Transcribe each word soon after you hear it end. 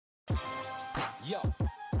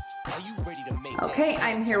Okay,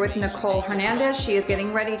 I'm here with Nicole Hernandez. She is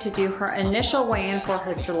getting ready to do her initial weigh-in for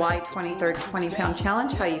her July 23rd 20-pound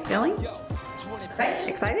challenge. How are you feeling?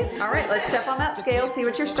 Excited? All right, let's step on that scale, see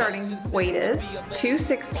what your starting weight is.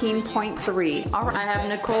 216.3. All right. I have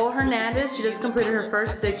Nicole Hernandez. She just completed her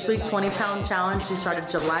first 6-week 20-pound challenge. She started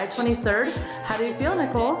July 23rd. How do you feel,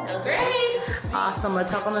 Nicole? Great. Awesome.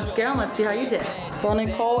 Let's hop on the scale and let's see how you did. So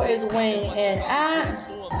Nicole is weighing in at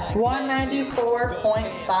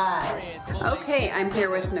 194.5. Okay, I'm here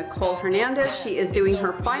with Nicole Hernandez. She is doing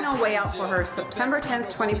her final weigh out for her September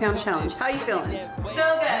 10th 20-pound challenge. How are you feeling?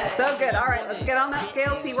 So good. So good. All right, let's get on that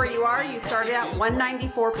scale, see where you are. You started at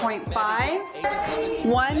 194.5,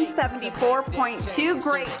 174.2.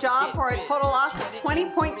 Great job for a total loss of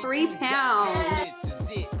 20.3 pounds. This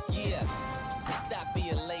is it, yeah. Stop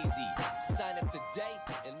being lazy. Sign up today.